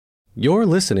You're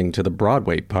listening to the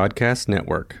Broadway Podcast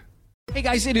Network. Hey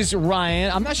guys, it is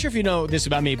Ryan. I'm not sure if you know this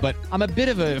about me, but I'm a bit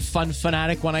of a fun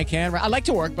fanatic when I can. I like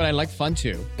to work, but I like fun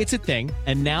too. It's a thing.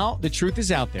 And now the truth is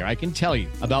out there. I can tell you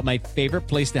about my favorite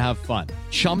place to have fun.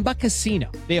 Chumba Casino.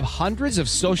 They have hundreds of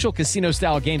social casino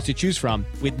style games to choose from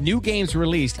with new games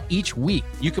released each week.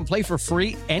 You can play for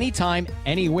free anytime,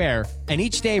 anywhere. And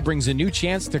each day brings a new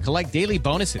chance to collect daily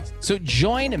bonuses. So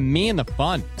join me in the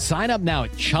fun. Sign up now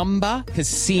at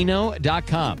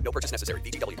ChumbaCasino.com. No purchase necessary.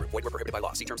 VGW Group. Void where prohibited by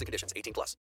law. See terms and conditions.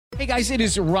 18+. Hey guys, it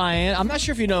is Ryan. I'm not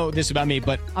sure if you know this about me,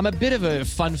 but I'm a bit of a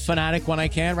fun fanatic when I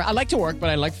can. I like to work, but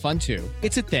I like fun too.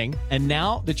 It's a thing. And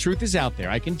now the truth is out there.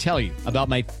 I can tell you about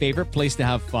my favorite place to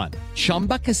have fun.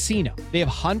 Chumba Casino. They have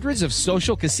hundreds of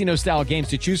social casino style games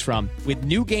to choose from with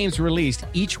new games released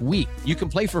each week. You can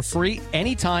play for free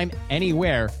anytime,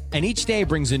 anywhere. And each day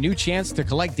brings a new chance to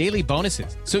collect daily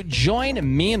bonuses. So join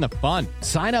me in the fun.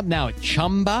 Sign up now at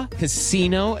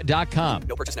ChumbaCasino.com.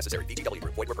 No purchase necessary. VGW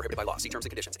Group. Void where prohibited by law. See terms and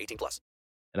conditions. 18+.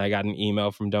 And I got an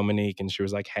email from Dominique, and she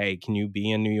was like, "Hey, can you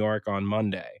be in New York on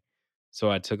Monday?"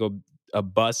 So I took a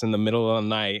bus in the middle of the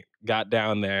night, got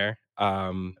down there.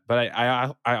 But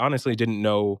I honestly didn't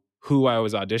know who I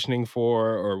was auditioning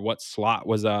for or what slot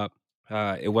was up.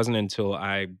 It wasn't until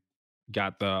I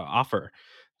got the offer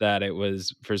that it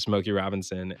was for Smokey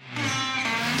Robinson.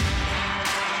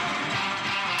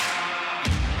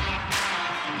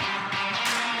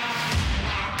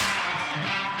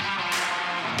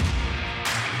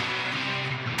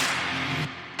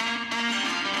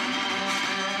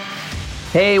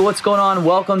 Hey, what's going on?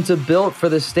 Welcome to Built for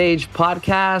the Stage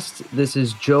podcast. This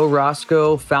is Joe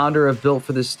Roscoe, founder of Built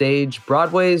for the Stage,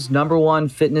 Broadway's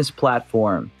 #1 fitness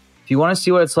platform. If you want to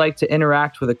see what it's like to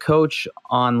interact with a coach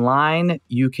online,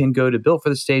 you can go to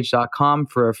builtforthestage.com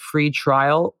for a free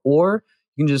trial, or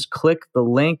you can just click the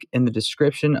link in the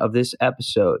description of this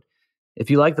episode. If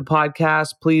you like the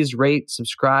podcast, please rate,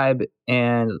 subscribe,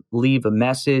 and leave a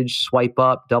message. Swipe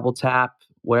up, double tap,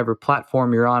 whatever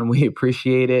platform you're on. We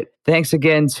appreciate it. Thanks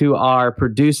again to our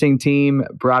producing team,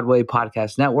 Broadway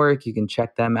Podcast Network. You can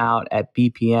check them out at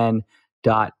bpn.fm.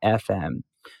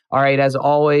 All right, as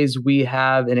always, we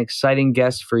have an exciting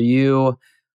guest for you.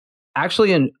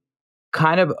 Actually, an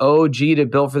kind of OG to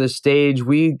Built for the Stage.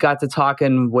 We got to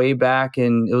talking way back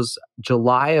in, it was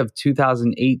July of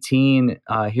 2018.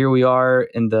 Here we are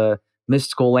in the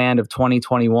mystical land of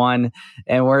 2021,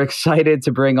 and we're excited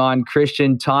to bring on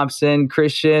Christian Thompson.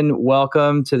 Christian,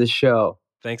 welcome to the show.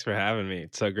 Thanks for having me.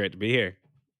 It's so great to be here.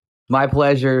 My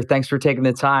pleasure. Thanks for taking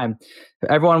the time.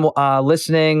 Everyone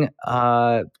listening,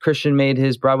 Christian made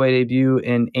his Broadway debut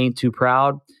in Ain't Too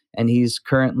Proud, and he's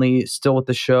currently still with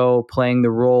the show playing the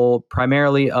role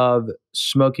primarily of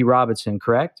Smokey Robinson,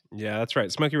 correct? Yeah, that's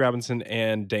right. Smokey Robinson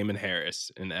and Damon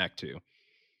Harris in Act 2.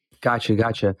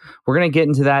 Gotcha. We're going to get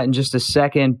into that in just a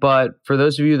second. But for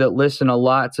those of you that listen a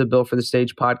lot to Built for the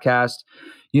Stage podcast,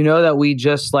 you know that we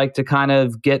just like to kind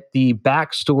of get the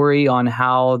backstory on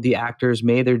how the actors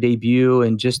made their debut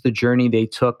and just the journey they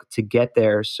took to get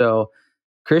there. So,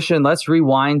 Christian, let's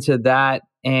rewind to that.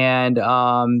 And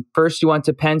first, you went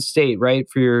to Penn State, right,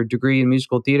 for your degree in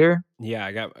musical theater? Yeah,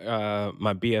 I got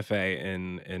my BFA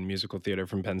in musical theater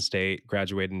from Penn State,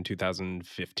 graduated in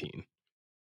 2015.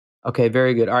 Okay,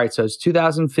 very good. All right, so it's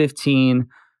 2015.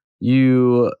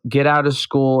 You get out of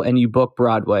school and you book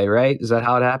Broadway, right? Is that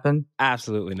how it happened?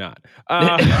 Absolutely not.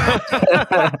 I've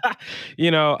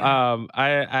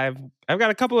got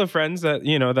a couple of friends that,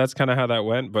 that's kind of how that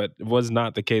went, but it was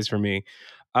not the case for me.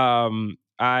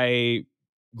 I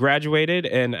graduated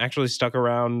and actually stuck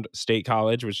around State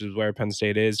College, which is where Penn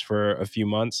State is, for a few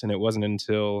months. And it wasn't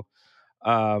until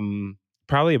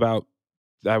probably about,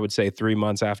 I would say, 3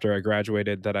 months after I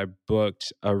graduated that I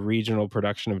booked a regional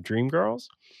production of Dreamgirls.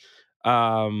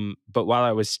 But while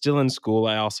I was still in school,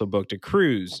 I also booked a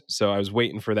cruise. So I was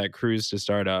waiting for that cruise to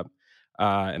start up.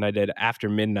 And I did After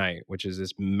Midnight, which is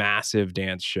this massive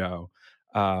dance show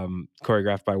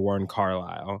choreographed by Warren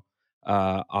Carlyle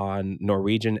on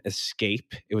Norwegian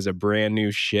Escape. It was a brand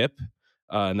new ship,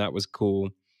 and that was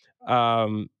cool.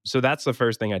 So that's the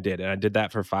first thing I did. And I did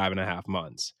that for 5.5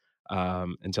 months.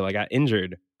 Until I got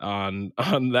injured on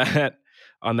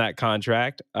that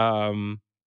contract.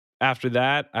 After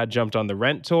that, I jumped on the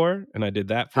Rent tour, and I did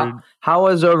that for. How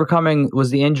was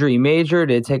the injury major?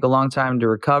 Did it take a long time to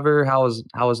recover? How was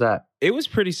that? It was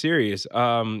pretty serious.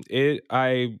 It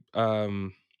was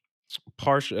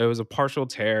a partial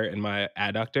tear in my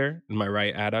adductor, in my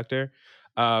right adductor.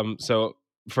 So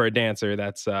for a dancer,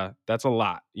 that's a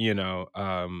lot,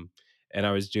 and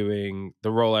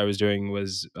the role I was doing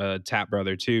was Tap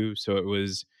Brother 2. So it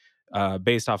was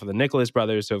based off of the Nicholas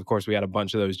brothers. So of course we had a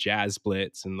bunch of those jazz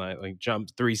splits and like jump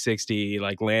 360,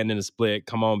 like land in a split,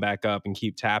 come on back up and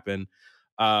keep tapping,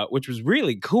 which was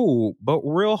really cool, but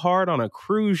real hard on a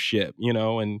cruise ship,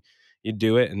 and you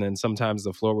do it. And then sometimes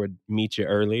the floor would meet you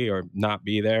early or not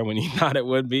be there when you thought it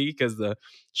would be because the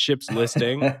ship's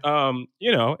listing. It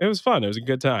was fun. It was a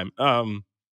good time.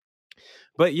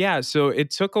 But yeah, so it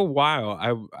took a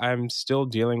while. I'm still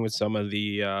dealing with some of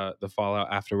the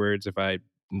fallout afterwards. If I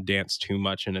dance too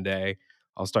much in a day,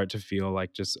 I'll start to feel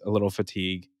like just a little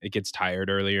fatigue. It gets tired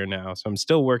earlier now, so I'm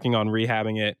still working on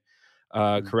rehabbing it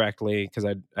correctly because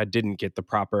I didn't get the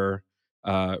proper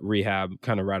rehab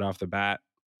kind of right off the bat,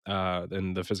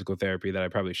 and the physical therapy that I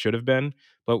probably should have been.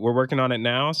 But we're working on it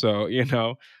now, so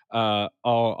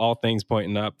all things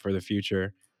pointing up for the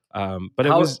future. But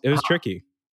it was tricky.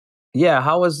 Yeah,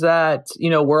 how was that?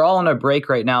 We're all on a break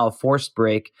right now, a forced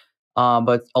break.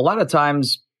 But a lot of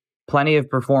times, plenty of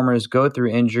performers go through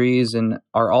injuries and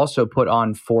are also put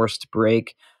on forced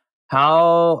break.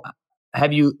 How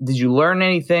did you learn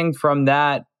anything from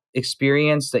that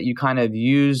experience that you kind of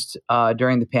used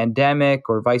during the pandemic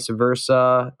or vice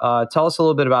versa? Tell us a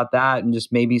little bit about that and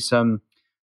just maybe some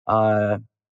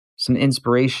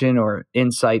inspiration or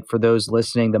insight for those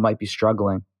listening that might be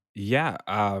struggling. Yeah,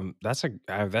 that's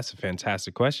a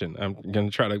fantastic question. I'm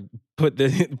gonna try to put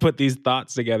these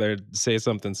thoughts together, say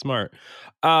something smart.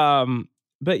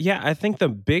 But yeah, I think the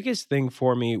biggest thing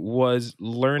for me was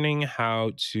learning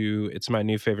how to. It's my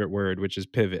new favorite word, which is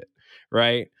pivot.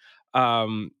 Right.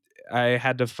 Um, I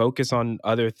had to focus on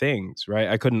other things. Right.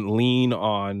 I couldn't lean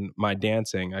on my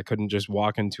dancing. I couldn't just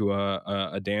walk into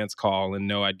a dance call and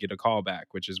know I'd get a call back,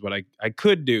 which is what I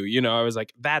could do. I was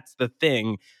like, that's the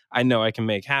thing I know I can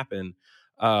make happen.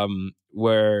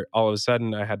 Where all of a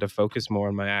sudden I had to focus more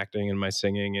on my acting and my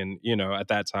singing, and at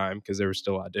that time because there were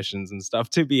still auditions and stuff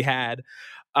to be had.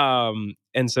 And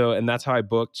that's how I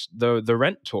booked the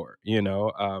Rent tour.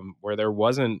 Where there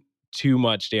wasn't too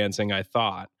much dancing, I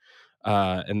thought.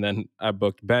 And then I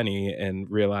booked Benny and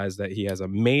realized that he has a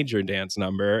major dance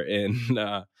number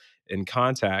in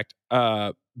Contact.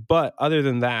 But other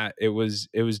than that, it was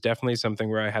definitely something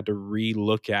where I had to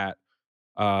re-look at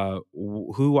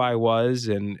who I was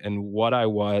and what I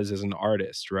was as an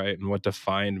artist, right? And what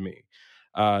defined me.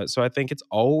 So I think it's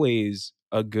always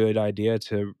a good idea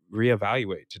to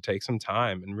reevaluate, to take some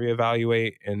time and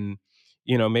reevaluate and,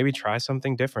 maybe try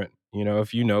something different.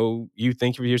 If you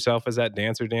think of yourself as that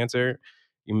dancer,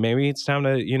 maybe it's time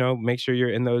to, make sure you're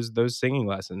in those singing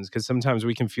lessons. Cause sometimes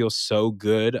we can feel so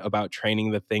good about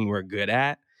training the thing we're good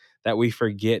at that we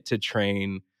forget to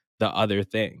train the other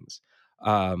things.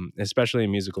 Especially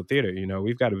in musical theater,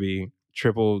 we've got to be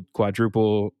triple,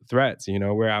 quadruple threats.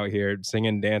 We're out here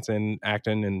singing, dancing,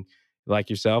 acting, and like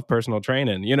yourself, personal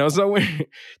training. So we're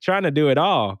trying to do it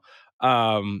all.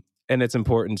 And it's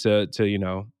important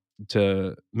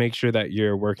to make sure that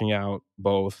you're working out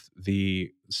both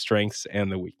the strengths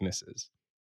and the weaknesses.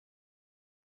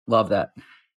 Love that.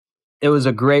 It was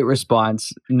a great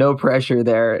response. No pressure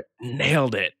there.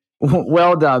 Nailed it.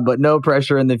 Well done, but no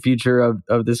pressure in the future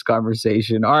of this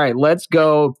conversation. All right, let's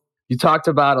go. You talked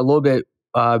about a little bit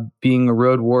being a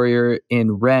road warrior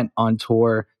in Rent on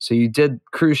tour. So you did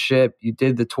cruise ship, you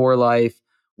did the tour life.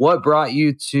 What brought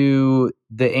you to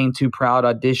the Ain't Too Proud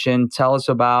audition? Tell us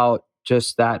about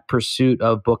just that pursuit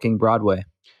of booking Broadway.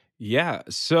 Yeah.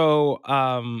 So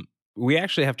we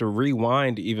actually have to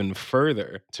rewind even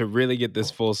further to really get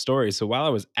this full story. So while I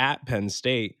was at Penn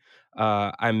State,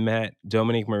 I met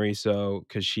Dominique Morisseau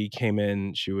because she came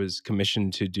in. She was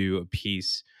commissioned to do a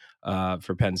piece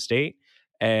for Penn State.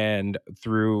 And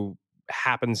through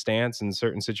happenstance in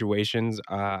certain situations,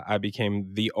 I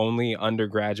became the only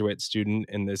undergraduate student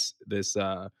in this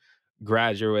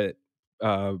graduate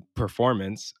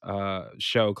performance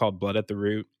show called Blood at the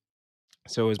Root.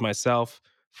 So it was myself,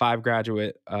 5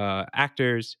 graduate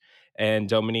actors, and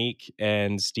Dominique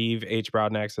and Steve H.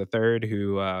 Broadnax III,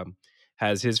 who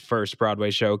has his first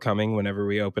Broadway show coming whenever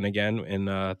we open again in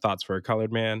Thoughts for a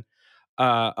Colored Man,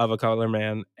 of a Colored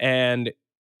Man. And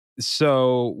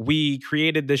so we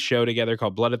created this show together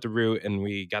called Blood at the Root, and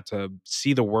we got to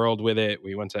see the world with it.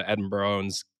 We went to Edinburgh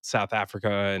and South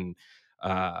Africa and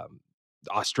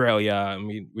Australia,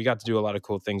 and we got to do a lot of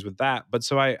cool things with that. But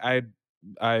so I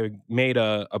made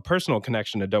a personal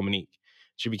connection to Dominique.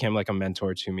 She became like a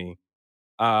mentor to me.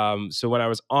 So when I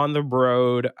was on the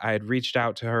road, I had reached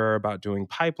out to her about doing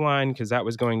Pipeline because that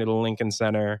was going to the Lincoln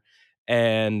Center,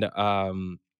 and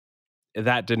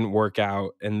that didn't work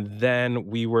out. And then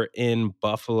we were in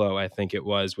Buffalo, I think it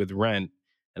was, with Rent,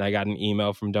 and I got an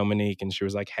email from Dominique, and she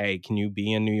was like, "Hey, can you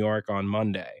be in New York on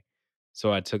Monday?"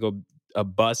 So I took a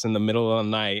bus in the middle of the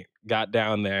night, got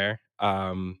down there,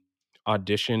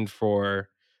 auditioned for,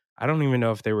 I don't even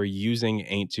know if they were using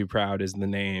Ain't Too Proud as the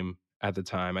name at the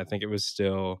time. I think it was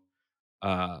still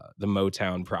the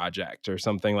Motown Project or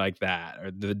something like that,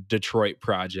 or the Detroit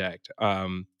Project.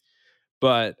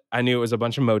 But I knew it was a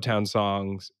bunch of Motown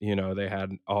songs. They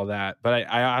had all that. But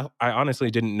I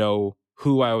honestly didn't know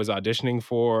who I was auditioning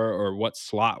for or what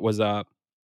slot was up.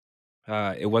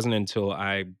 It wasn't until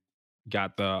I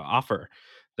got the offer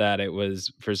that it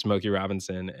was for Smokey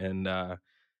Robinson, and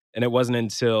it wasn't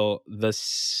until the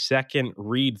second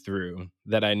read through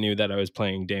that I knew that I was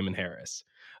playing Damon Harris,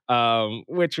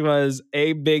 which was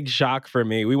a big shock for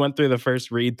me. We went through the first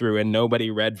read through and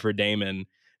nobody read for Damon.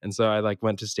 And so I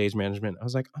went to stage management. I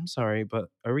was like, I'm sorry, but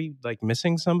are we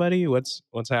missing somebody? What's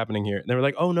happening here? And they were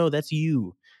like, oh no, that's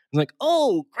you. I was like,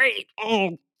 oh, great.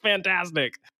 Oh,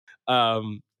 fantastic.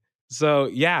 So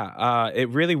yeah, it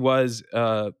really was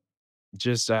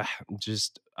just a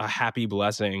happy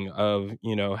blessing of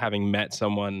having met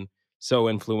someone so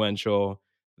influential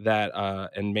that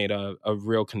and made a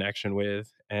real connection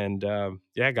with. And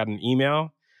yeah, got an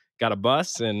email, got a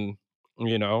bus, and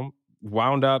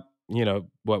wound up,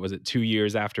 what was it, 2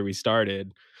 years after we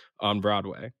started on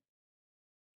Broadway.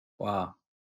 Wow.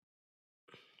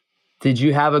 Did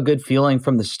you have a good feeling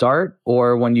from the start,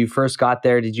 or when you first got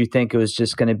there, did you think it was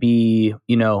just going to be,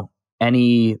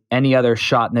 any other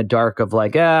shot in the dark of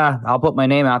I'll put my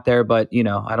name out there, but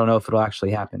I don't know if it'll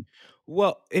actually happen?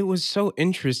 Well, it was so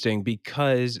interesting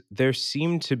because there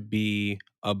seemed to be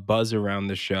a buzz around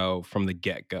the show from the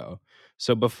get-go.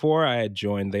 So before I had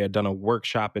joined, they had done a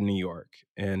workshop in New York,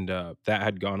 and that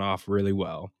had gone off really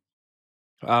well.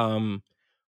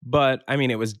 But I mean,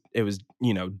 it was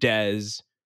Dez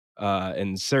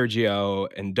and Sergio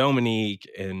and Dominique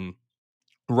and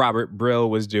Robert Brill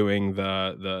was doing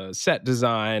the set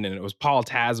design, and it was Paul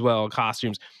Tazwell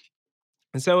costumes.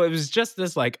 And so it was just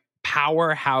this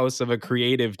powerhouse of a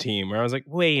creative team where I was like,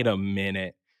 wait a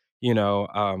minute. We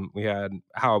had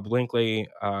Howard Blinkley,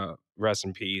 rest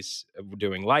in peace,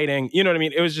 doing lighting. You know what I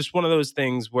mean? It was just one of those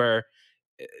things where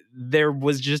there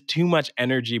was just too much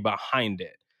energy behind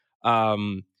it.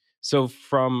 So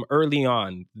from early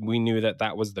on, we knew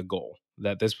that was the goal,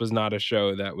 that this was not a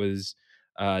show that was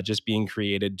just being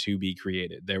created to be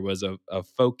created. There was a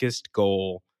focused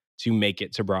goal to make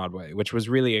it to Broadway, which was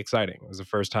really exciting. It was the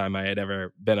first time I had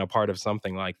ever been a part of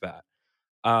something like that.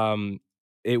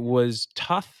 It was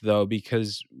tough though,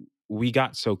 because we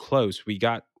got so close. We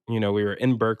were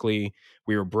in Berkeley.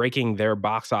 We were breaking their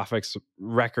box office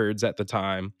records at the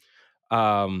time.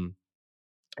 And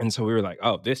so we were like,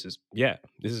 oh, this is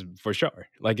for sure.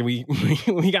 We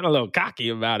got a little cocky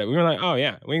about it. We were like, oh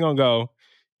yeah, we're going to go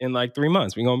in 3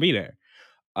 months. We're going to be there.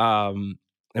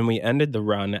 And we ended the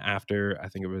run after, I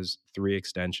think it was 3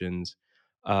 extensions,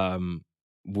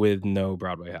 with no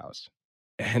Broadway house.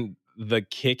 And the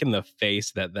kick in the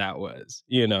face that was,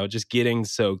 just getting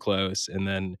so close and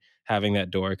then having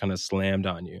that door kind of slammed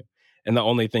on you. And the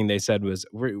only thing they said was,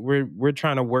 we're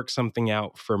trying to work something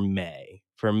out for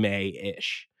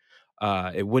May-ish.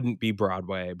 It wouldn't be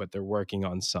Broadway, but they're working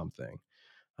on something.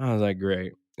 I was like,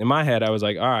 great. In my head, I was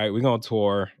like, all right, we're going to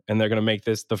tour, and they're going to make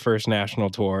this the first national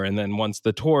tour. And then once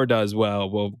the tour does well,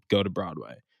 we'll go to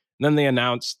Broadway. And then they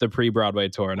announced the pre-Broadway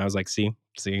tour, and I was like, see,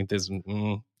 this,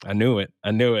 I knew it.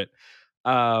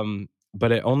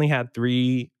 But it only had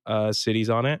 3 cities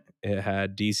on it. It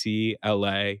had DC,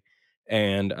 LA,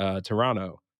 and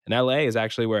Toronto. And LA is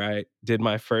actually where I did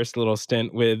my first little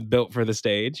stint with Built for the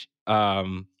Stage.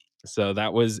 So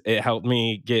it helped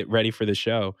me get ready for the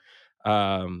show.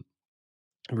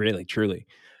 Really, truly.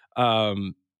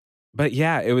 But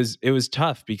yeah, it was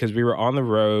tough because we were on the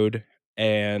road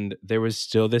and there was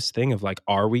still this thing of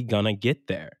are we gonna get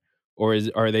there? Or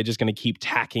are they just gonna keep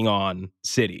tacking on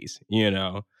cities,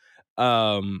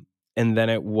 And then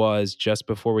it was just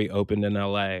before we opened in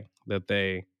LA that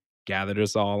they gathered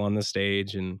us all on the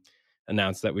stage and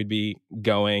announced that we'd be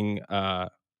going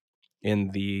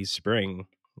in the spring,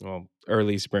 well,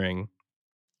 early spring.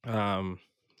 And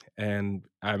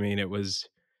I mean, it was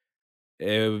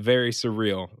a very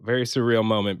surreal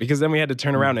moment, because then we had to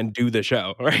turn around and do the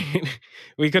show, right?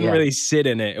 We couldn't really sit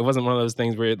in it. It wasn't one of those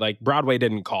things where Broadway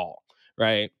didn't call,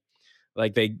 right?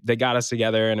 They got us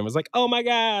together and it was oh my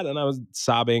God. And I was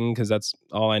sobbing because that's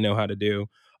all I know how to do.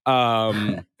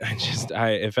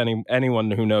 If anyone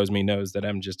who knows me knows that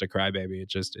I'm just a crybaby.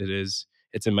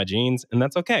 It's in my genes, and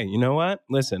that's okay. You know what?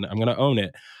 Listen, I'm going to own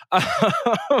it.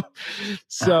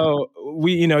 So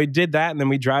we did that, and then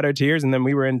we dried our tears, and then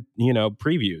we were in,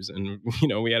 previews, and,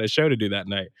 we had a show to do that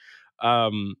night.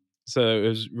 So it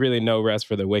was really no rest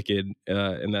for the wicked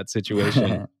in that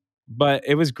situation. But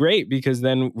it was great because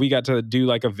then we got to do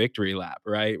like a victory lap,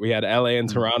 right? We had LA and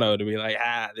Toronto to be like,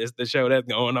 this is the show that's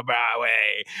going to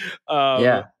Broadway.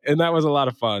 Yeah. And that was a lot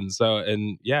of fun. So,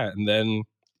 and then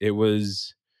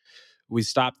we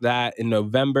stopped that in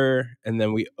November, and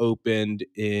then we opened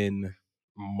in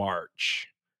March.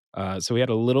 So we had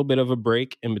a little bit of a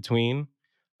break in between.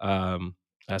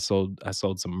 I sold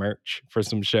some merch for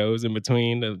some shows in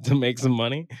between to make some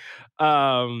money.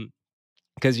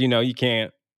 Because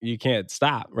you can't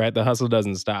stop, right? The hustle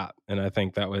doesn't stop. And I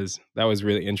think that was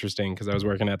really interesting because I was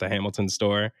working at the Hamilton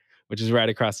store, which is right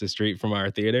across the street from our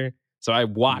theater. So I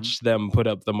watched them put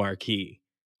up the marquee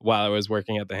while I was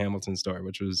working at the Hamilton store,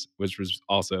 which was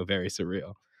also very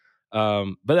surreal.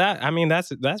 But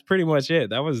that's pretty much it.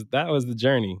 That was the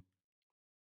journey.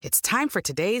 It's time for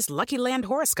today's Lucky Land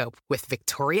horoscope with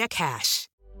Victoria Cash.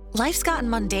 Life's gotten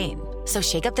mundane, so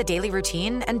shake up the daily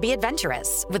routine and be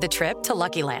adventurous with a trip to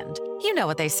Lucky Land. You know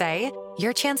what they say,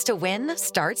 your chance to win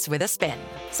starts with a spin.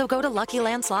 So go to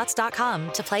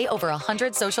LuckyLandSlots.com to play over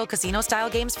 100 social casino-style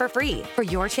games for free for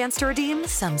your chance to redeem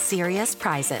some serious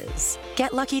prizes.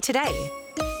 Get lucky today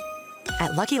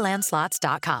at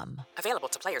LuckyLandSlots.com. Available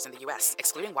to players in the U.S.,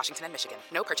 excluding Washington and Michigan.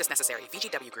 No purchase necessary.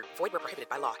 VGW Group. Void where prohibited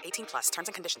by law. 18+. Terms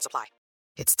and conditions apply.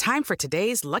 It's time for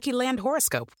today's Lucky Land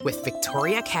horoscope with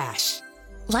Victoria Cash.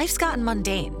 Life's gotten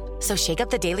mundane, so shake up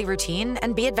the daily routine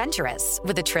and be adventurous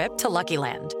with a trip to Lucky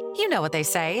Land. You know what they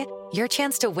say, your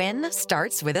chance to win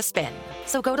starts with a spin.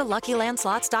 So go to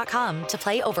LuckyLandSlots.com to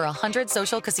play over 100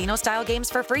 social casino-style games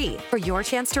for free for your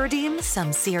chance to redeem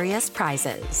some serious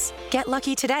prizes. Get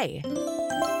lucky today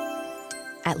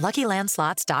at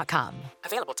LuckyLandSlots.com.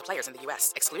 Available to players in the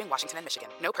U.S., excluding Washington and Michigan.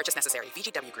 No purchase necessary.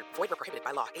 VGW Group. Void where prohibited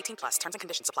by law. 18+. Terms and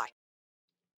conditions apply.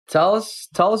 Tell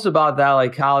us about that,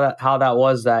 like how that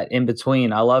was, that in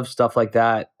between. I love stuff like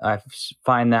that. I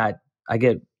find that I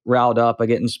get riled up, I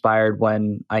get inspired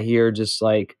when I hear just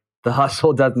like the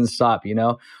hustle doesn't stop,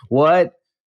 What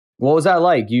was that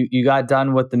like? You got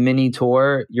done with the mini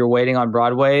tour, you're waiting on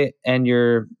Broadway, and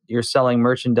you're selling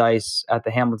merchandise at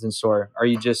the Hamilton store. Are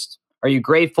you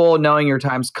grateful knowing your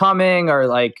time's coming, or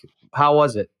like how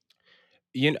was it?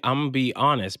 I'm gonna be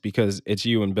honest because it's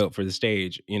you and Built for the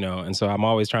Stage, and so I'm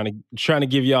always trying to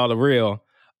give y'all the real.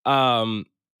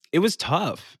 It was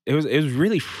tough. It was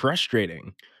really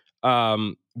frustrating,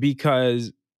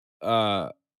 because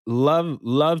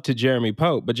love to Jeremy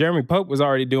Pope, but Jeremy Pope was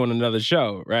already doing another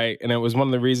show, right? And it was one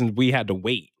of the reasons we had to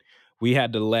wait. We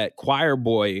had to let Choir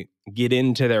Boy get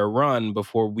into their run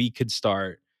before we could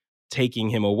start taking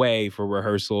him away for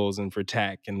rehearsals and for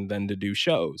tech and then to do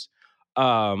shows.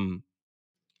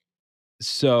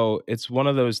 So it's one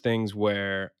of those things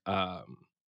where I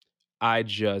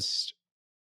was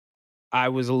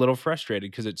a little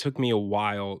frustrated because it took me a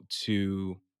while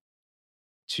to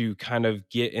kind of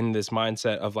get in this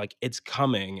mindset of like, it's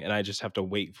coming and I just have to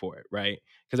wait for it, right?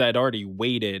 Because I had already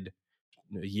waited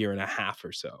a year and a half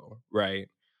or so, right?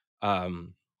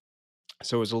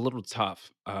 So it was a little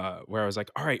tough where I was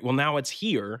like, all right, well now it's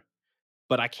here,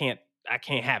 but I can't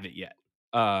have it yet.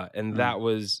 And that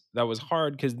was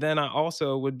hard because then I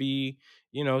also would be,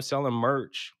 selling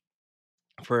merch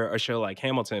for a show like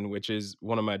Hamilton, which is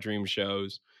one of my dream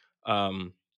shows.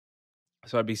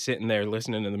 So I'd be sitting there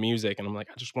listening to the music and I'm like,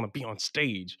 I just want to be on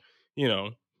stage,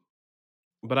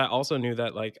 But I also knew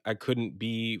that like I couldn't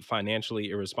be financially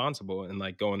irresponsible and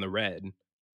like go in the red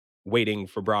waiting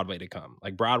for Broadway to come.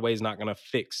 Like Broadway's not going to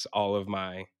fix all of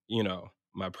my,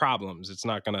 my problems. It's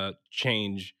not going to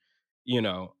change,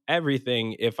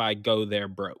 everything if I go there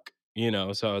broke,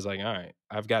 So I was like, all right,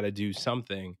 I've got to do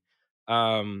something.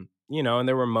 And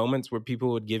there were moments where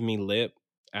people would give me lip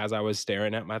as I was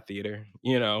staring at my theater,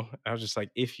 I was just like,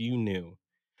 if you knew.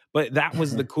 But that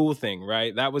was the cool thing,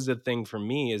 right? That was the thing for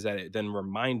me, is that it then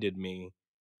reminded me,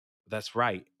 that's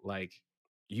right. Like,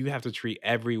 you have to treat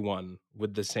everyone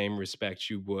with the same respect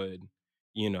you would,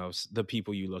 the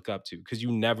people you look up to, because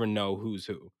you never know who's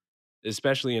who,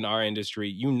 especially in our industry.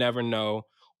 You never know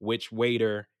which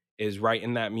waiter is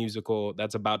writing that musical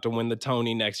that's about to win the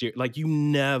Tony next year. Like, you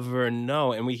never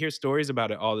know. And we hear stories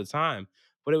about it all the time,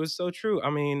 but it was so true. I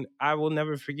mean, I will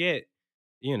never forget,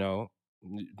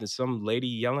 some lady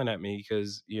yelling at me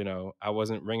because, I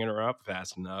wasn't ringing her up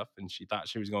fast enough and she thought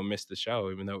she was going to miss the show,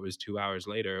 even though it was 2 hours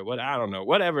later. I don't know,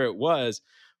 whatever it was,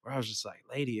 where I was just like,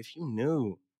 lady, if you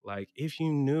knew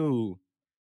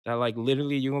that like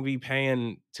literally you're going to be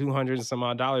paying $200 and some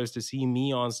odd to see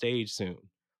me on stage soon.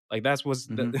 Like that's what's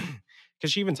because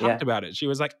she even talked about it. She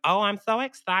was like, oh, I'm so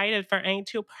excited for Ain't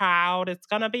Too Proud. It's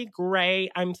going to be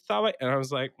great. And I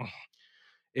was like,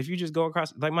 if you just go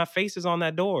across, like my face is on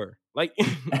that door. Like,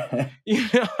 you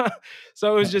know,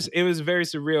 so it was very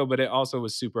surreal, but it also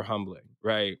was super humbling.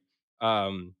 Right.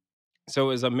 So it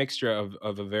was a mixture of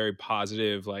a very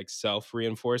positive, like self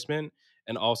reinforcement,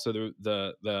 and also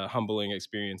the humbling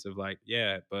experience of like,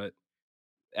 yeah, but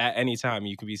at any time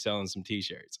you could be selling some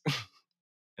t-shirts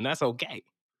and that's okay.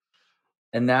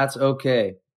 And that's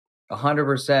okay.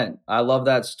 100%. I love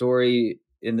that story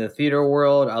in the theater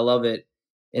world. I love it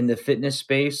in the fitness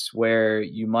space where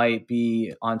you might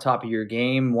be on top of your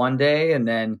game one day and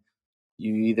then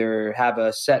you either have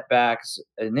a setback,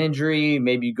 an injury,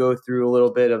 maybe you go through a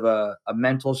little bit of a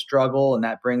mental struggle and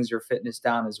that brings your fitness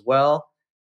down as well.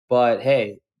 But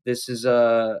hey, this is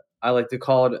I like to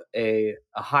call it a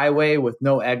highway with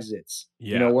no exits.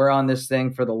 You know, Yeah. we're on this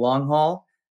thing for the long haul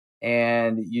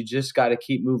and you just got to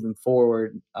keep moving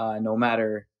forward no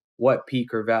matter what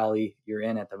peak or valley you're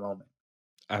in at the moment.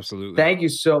 Absolutely. Thank you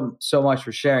so much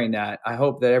for sharing that. I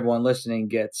hope that everyone listening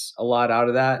gets a lot out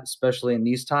of that, especially in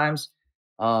these times.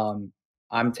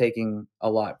 I'm taking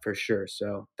a lot for sure.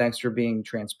 So thanks for being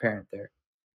transparent there.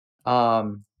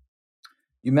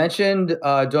 You mentioned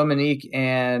Dominique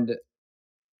and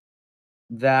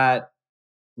that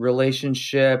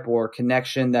relationship or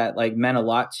connection that like meant a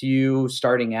lot to you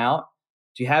starting out.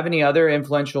 Do you have any other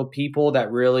influential people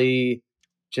that really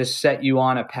just set you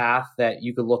on a path that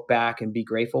you could look back and be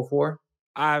grateful for?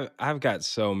 I've got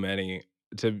so many,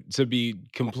 to be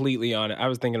completely honest. I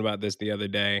was thinking about this the other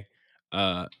day.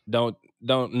 Don't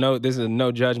know, this is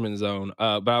no judgment zone.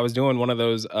 But I was doing one of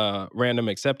those random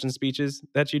acceptance speeches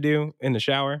that you do in the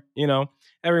shower, you know,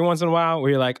 every once in a while,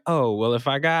 where you're like, oh, well, if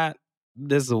I got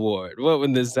this award, what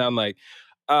would this sound like?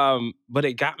 But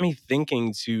it got me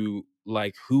thinking to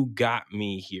like, who got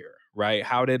me here, right?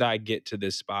 How did I get to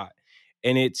this spot?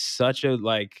 And it's such a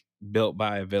like built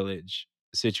by a village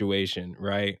situation,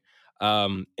 right?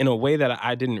 In a way that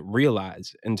I didn't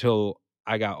realize until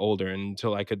I got older and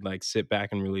until I could like sit back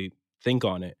and really think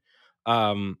on it.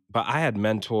 But I had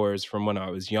mentors from when I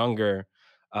was younger.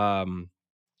 Um,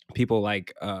 People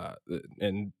like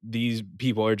and these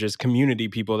people are just community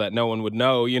people that no one would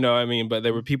know, you know what I mean? But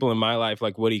there were people in my life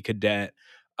like Woody Cadet,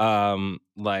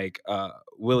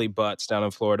 Willie Butts down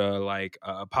in Florida, like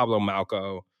Pablo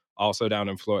Malco, also down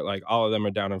in Florida. Like all of them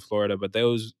are down in Florida, but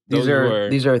those were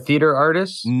These are theater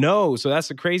artists? no. So that's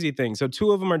the crazy thing. So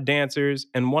two of them are dancers,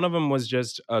 and one of them was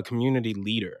just a community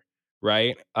leader,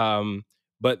 right?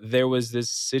 But there was this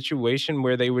situation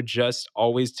where they would just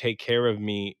always take care of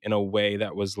me in a way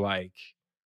that was like,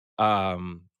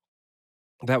 um,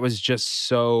 that was just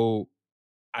so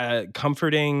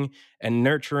comforting and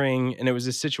nurturing. And it was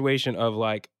a situation of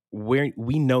like, where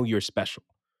we know you're special,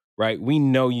 right? We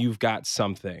know you've got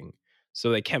something. So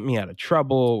they kept me out of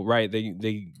trouble, right?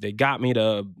 They got me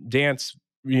to dance,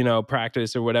 you know,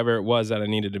 practice or whatever it was that I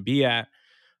needed to be at.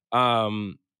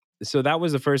 Um, so that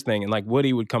was the first thing. And like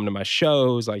Woody would come to my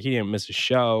shows, like he didn't miss a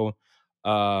show.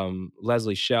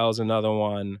 Leslie Shell's another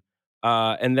one.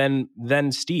 And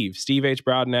then Steve H.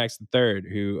 Broadnax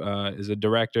III, who is a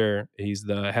director. He's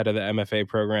the head of the MFA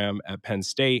program at Penn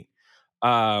State.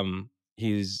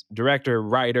 He's director,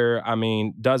 writer, I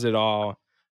mean, does it all.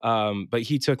 But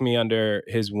he took me under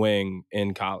his wing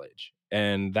in college,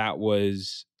 and that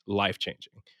was life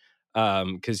changing.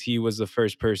 Because he was the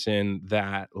first person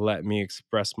that let me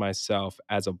express myself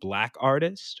as a Black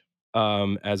artist,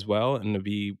 as well, and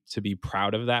to be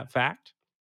proud of that fact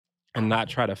and not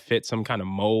try to fit some kind of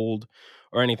mold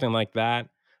or anything like that.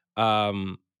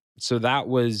 So that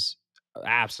was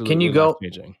absolutely life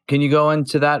changing. Can you go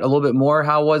into that a little bit more?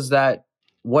 How was that?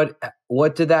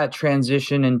 What did that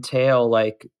transition entail?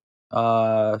 Like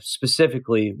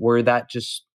specifically, where that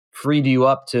just freed you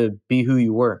up to be who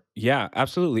you were? Yeah,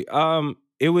 absolutely.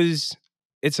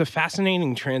 It's a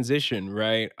fascinating transition,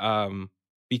 right?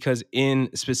 Because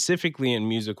specifically in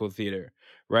musical theater,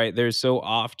 right, there's so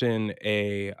often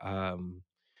a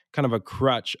kind of a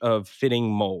crutch of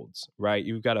fitting molds, right?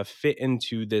 You've got to fit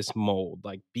into this mold,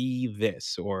 like be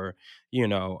this, or you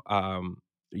know,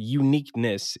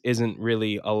 uniqueness isn't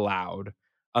really allowed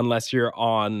unless you're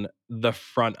on the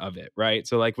front of it, right?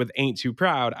 So like with Ain't Too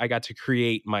Proud, I got to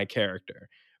create my character,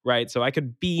 right? So I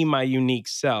could be my unique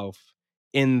self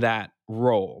in that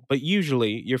role. But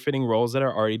usually you're fitting roles that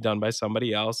are already done by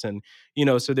somebody else. And, you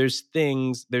know, so there's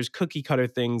cookie cutter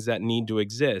things that need to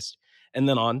exist. And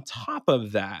then on top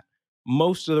of that,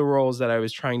 most of the roles that I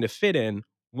was trying to fit in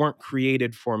weren't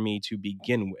created for me to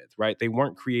begin with, right? They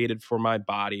weren't created for my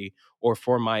body or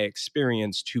for my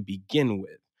experience to begin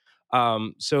with.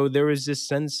 So there was this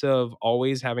sense of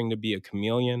always having to be a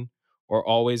chameleon or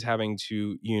always having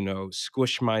to, you know,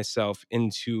 squish myself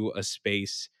into a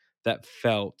space that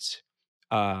felt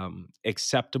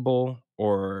acceptable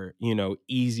or,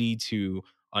 easy to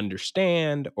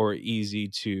understand or easy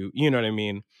to, you know what I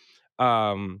mean?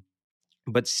 Um,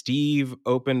 but Steve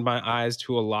opened my eyes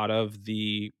to a lot of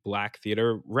the Black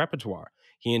theater repertoire.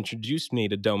 He introduced me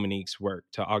to Dominique's work,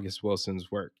 to August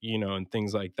Wilson's work, and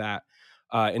things like that.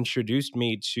 Introduced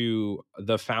me to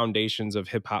the foundations of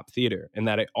hip hop theater and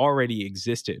that it already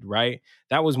existed. Right,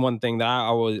 that was one thing that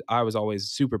I was always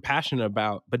super passionate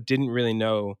about, but didn't really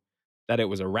know that it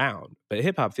was around. But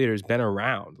hip hop theater has been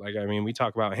around. Like, I mean, we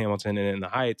talk about Hamilton and In the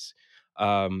Heights.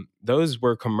 Those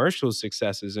were commercial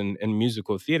successes in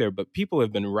musical theater, but people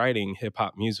have been writing hip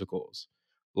hop musicals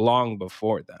long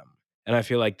before them. And I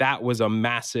feel like that was a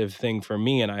massive thing for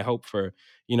me. And I hope for,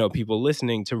 people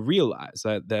listening to realize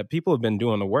that people have been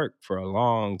doing the work for a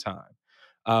long time.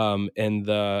 And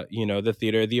the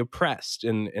theater of the oppressed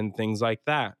and things like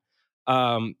that.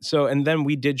 And then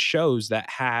we did shows that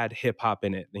had hip hop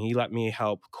in it. And he let me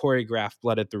help choreograph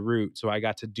Blood at the Root. So I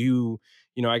got to do,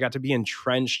 I got to be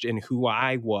entrenched in who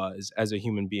I was as a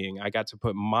human being. I got to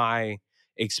put my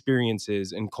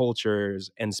experiences and cultures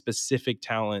and specific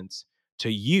talents to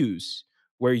use,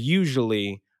 where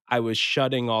usually I was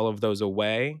shutting all of those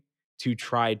away to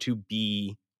try to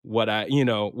be what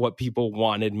what people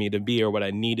wanted me to be or what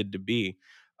I needed to be.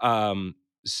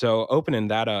 So opening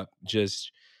that up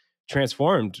just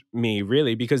transformed me,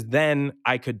 really, because then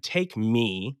I could take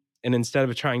me, and instead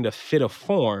of trying to fit a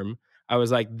form, I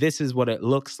was like, this is what it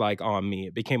looks like on me.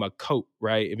 It became a coat,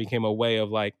 right? It became a way of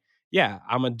like, yeah,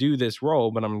 I'm gonna do this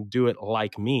role, but I'm gonna do it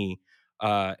like me.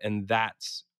 And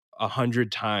that's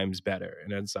 100 times better.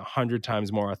 And it's 100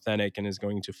 times more authentic and is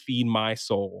going to feed my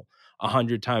soul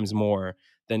 100 times more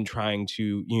than trying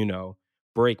to,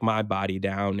 break my body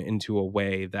down into a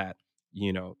way that,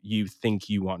 you think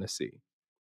you want to see.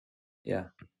 Yeah.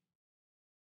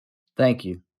 Thank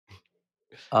you.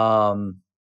 That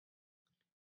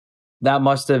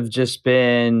must have just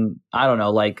been, I don't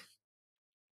know, like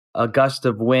a gust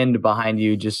of wind behind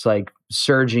you, just like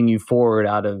surging you forward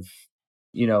out of,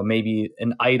 maybe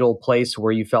an idle place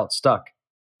where you felt stuck.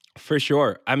 For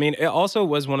sure. I mean, it also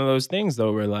was one of those things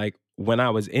though, where like when I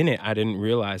was in it, I didn't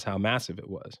realize how massive it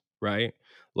was, right?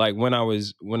 Like when I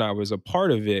was a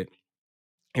part of it,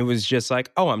 it was just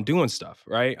like, oh, I'm doing stuff,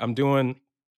 right?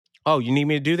 Oh, you need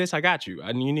me to do this? I got you.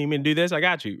 And you need me to do this? I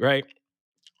got you, right?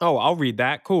 Oh, I'll read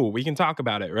that. Cool. We can talk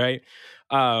about it, right?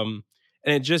 And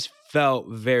it just felt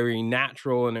very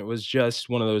natural. And it was just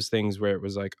one of those things where it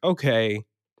was like, okay,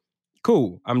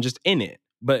 cool, I'm just in it.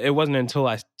 But it wasn't until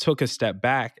I took a step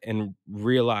back and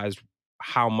realized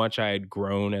how much I had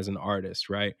grown as an artist,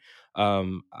 right?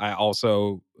 I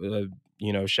also,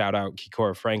 shout out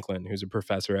Kikora Franklin, who's a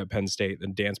professor at Penn State, a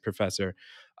dance professor,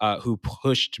 who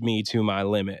pushed me to my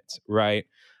limits, right?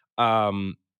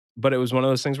 But it was one of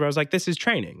those things where I was like, this is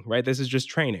training, right? This is just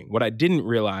training. What I didn't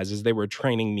realize is they were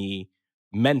training me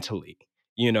mentally.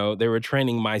 They were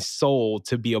training my soul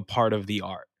to be a part of the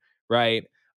art, right?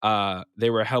 They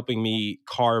were helping me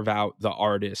carve out the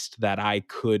artist that I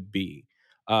could be.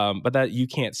 But that you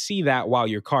can't see that while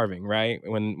you're carving, right?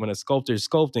 When a sculptor's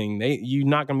sculpting, you're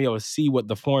not going to be able to see what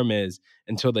the form is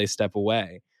until they step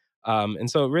away. And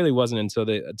so it really wasn't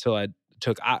until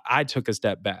I took a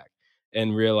step back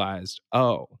and realized,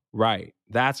 oh, right,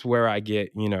 that's where I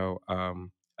get,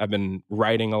 I've been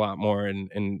writing a lot more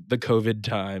in the COVID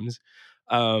times.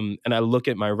 And I look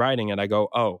at my writing and I go,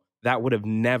 oh, that would have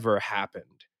never happened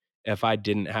if I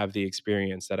didn't have the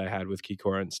experience that I had with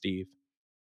Kikora and Steve.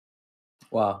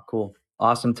 Wow, cool.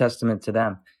 Awesome testament to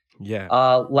them. Yeah.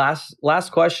 Last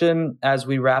question as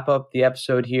we wrap up the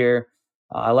episode here.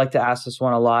 I like to ask this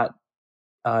one a lot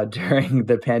during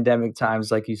the pandemic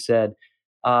times, like you said.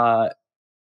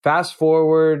 Fast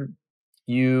forward,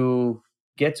 you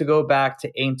get to go back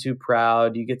to Ain't Too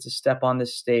Proud. You get to step on the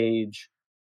stage.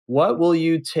 What will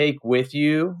you take with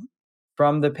you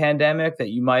from the pandemic that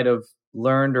you might have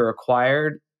learned or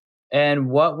acquired? And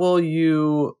what will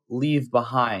you leave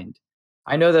behind?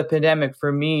 I know the pandemic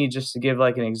for me, just to give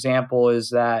like an example,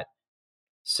 is that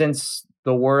since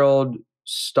the world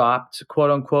stopped, quote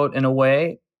unquote, in a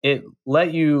way, it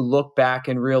let you look back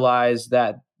and realize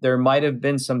that there might have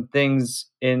been some things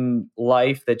in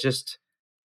life that just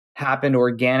happened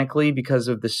organically because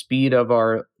of the speed of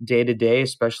our day to day,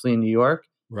 especially in New York.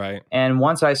 Right. And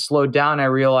once I slowed down, I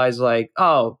realized like,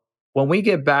 oh, when we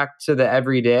get back to the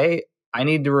everyday, I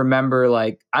need to remember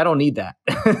like, I don't need that.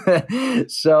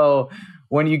 So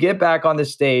when you get back on the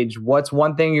stage, what's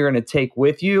one thing you're going to take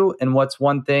with you and what's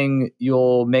one thing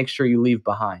you'll make sure you leave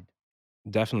behind?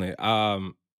 Definitely.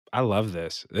 I love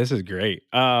this. This is great.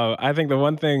 I think the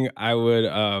one thing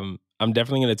I'm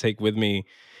definitely going to take with me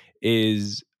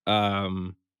is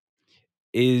the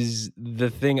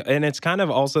thing, and it's kind of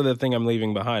also the thing I'm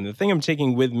leaving behind. The thing I'm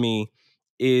taking with me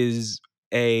is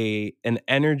an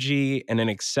energy and an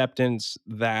acceptance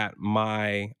that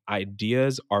my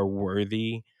ideas are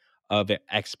worthy of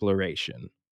exploration,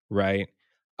 right?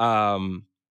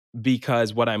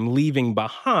 Because what I'm leaving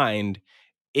behind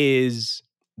is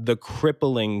the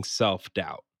crippling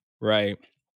self-doubt, right?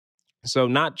 So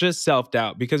not just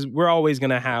self-doubt, because we're always going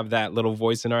to have that little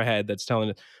voice in our head that's telling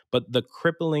us, but the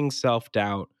crippling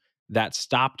self-doubt that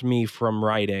stopped me from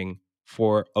writing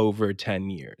for over 10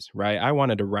 years, right? I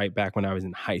wanted to write back when I was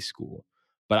in high school,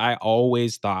 but I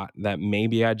always thought that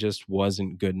maybe I just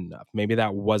wasn't good enough. Maybe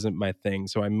that wasn't my thing.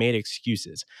 So I made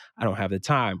excuses. I don't have the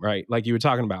time, right? Like you were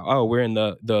talking about, oh, we're in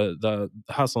the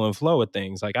hustle and flow of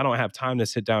things. Like I don't have time to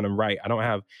sit down and write. I don't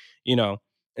have,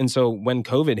 and so when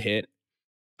COVID hit,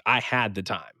 I had the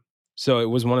time. So it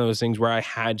was one of those things where I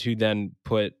had to then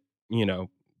put,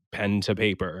 pen to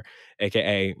paper,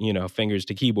 AKA, fingers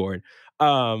to keyboard.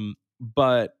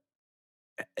 But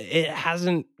it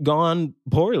hasn't gone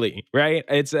poorly, right?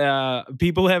 It's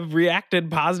people have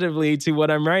reacted positively to what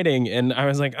I'm writing. And I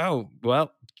was like, oh,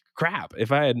 well, crap.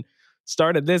 If I had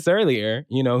started this earlier,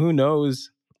 who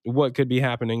knows what could be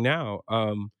happening now.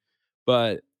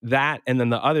 But that, and then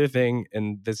the other thing,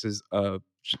 and this is a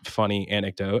funny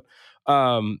anecdote,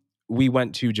 we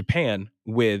went to Japan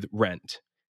with Rent.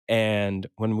 And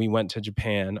when we went to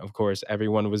Japan, of course,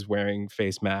 everyone was wearing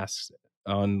face masks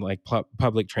on like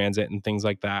public transit and things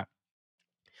like that.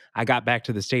 I got back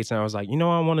to the States and I was like, you know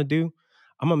what I want to do?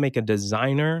 I'm going to make a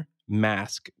designer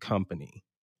mask company,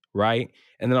 right?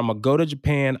 And then I'm going to go to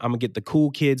Japan. I'm going to get the cool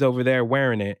kids over there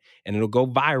wearing it and it'll go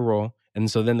viral.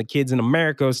 And so then the kids in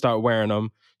America start wearing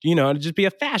them. It'll just be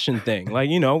a fashion thing. Like,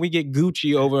 we get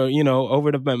Gucci over,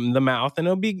 over the mouth and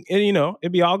it'll be,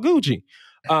 it'd be all Gucci.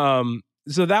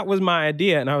 So that was my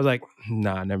idea. And I was like,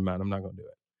 nah, never mind. I'm not going to do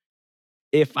it.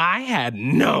 If I had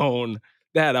known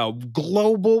that a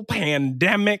global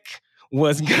pandemic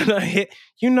was going to hit,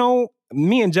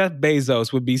 me and Jeff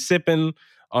Bezos would be sipping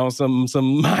on some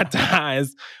Mai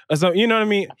Tais. So, you know what I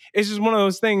mean? It's just one of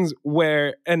those things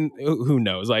where, and who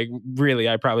knows, like really,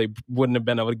 I probably wouldn't have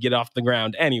been able to get off the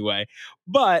ground anyway.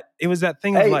 But it was that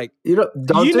thing of like,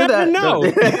 don't you do never that. know.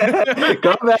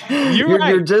 Go back. You're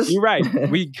right.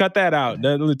 We cut that out.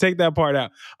 Take that part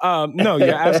out. No,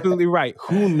 you're absolutely right.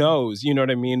 Who knows? You know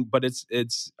what I mean? But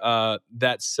it's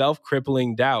that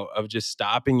self-crippling doubt of just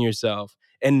stopping yourself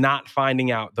and not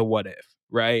finding out the what if,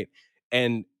 right?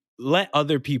 And let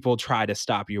other people try to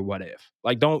stop your what if.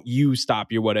 Like, don't you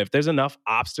stop your what if. There's enough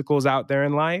obstacles out there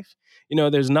in life.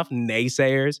 There's enough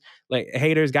naysayers. Like,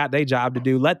 haters got their job to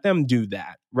do. Let them do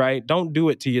that, right? Don't do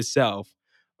it to yourself,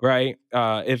 right?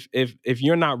 If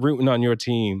you're not rooting on your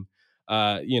team,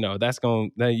 that's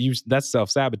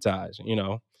self-sabotage.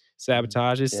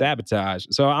 Sabotage is sabotage.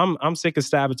 So I'm sick of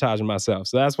sabotaging myself.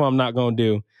 So that's what I'm not going to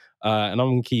do. And I'm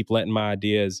going to keep letting my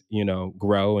ideas,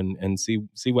 grow and see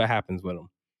what happens with them.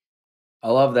 I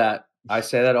love that. I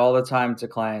say that all the time to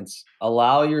clients.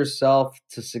 Allow yourself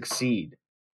to succeed.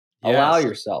 Yes. Allow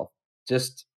yourself.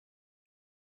 Just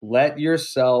let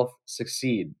yourself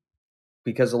succeed.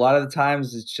 Because a lot of the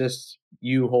times it's just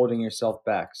you holding yourself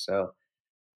back. So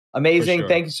amazing. Sure.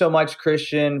 Thank you so much,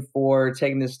 Christian, for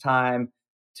taking this time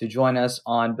to join us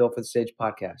on Built for the Stage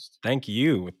podcast. Thank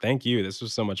you. This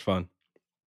was so much fun.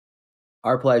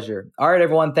 Our pleasure. All right,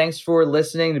 everyone. Thanks for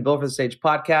listening to Built for the Stage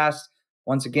podcast.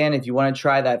 Once again, if you want to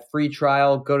try that free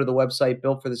trial, go to the website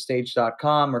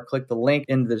builtforthestage.com or click the link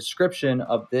in the description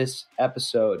of this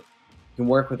episode. You can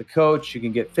work with a coach, you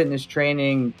can get fitness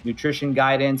training, nutrition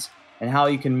guidance, and how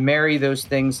you can marry those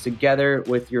things together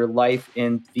with your life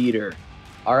in theater.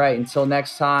 All right, until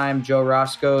next time, Joe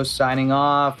Roscoe signing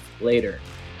off. Later.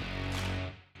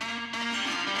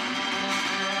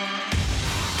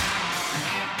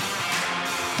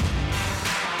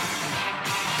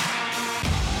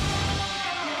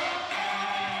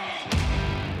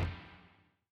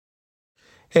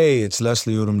 Hey, it's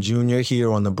Leslie Odom Jr. here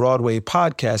on the Broadway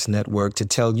Podcast Network to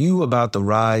tell you about the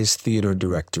Rise Theater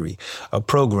Directory, a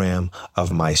program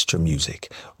of Maestro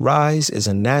Music. Rise is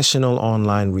a national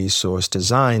online resource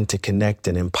designed to connect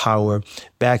and empower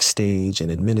backstage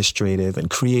and administrative and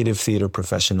creative theater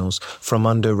professionals from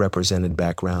underrepresented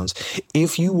backgrounds.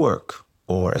 If you work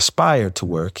or aspire to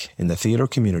work in the theater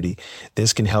community,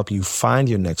 this can help you find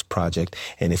your next project.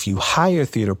 And if you hire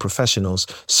theater professionals,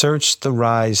 search the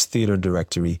Rise Theater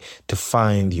Directory to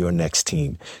find your next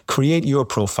team. Create your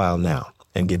profile now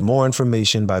and get more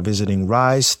information by visiting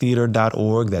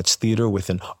risetheater.org. That's theater with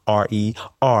an RERISETHEATRE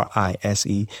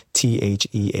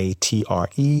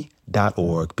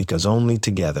chumbaCasino.org, because only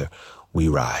together we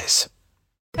rise.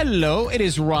 Hello, it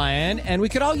is Ryan, and we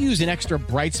could all use an extra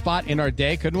bright spot in our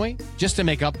day, couldn't we? Just to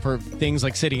make up for things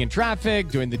like sitting in traffic,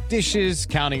 doing the dishes,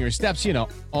 counting your steps, you know,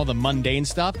 all the mundane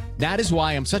stuff. That is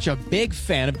why I'm such a big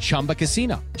fan of Chumba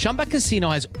Casino. Chumba Casino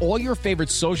has all your favorite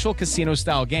social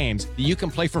casino-style games that you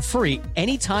can play for free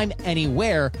anytime,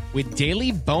 anywhere with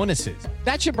daily bonuses.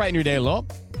 That should brighten your day a little.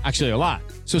 Actually, a lot.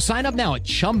 So sign up now at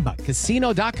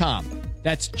ChumbaCasino.com.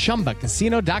 That's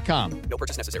ChumbaCasino.com. No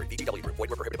purchase necessary. VGW Group. Void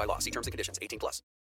where prohibited by law. See terms and conditions. 18+.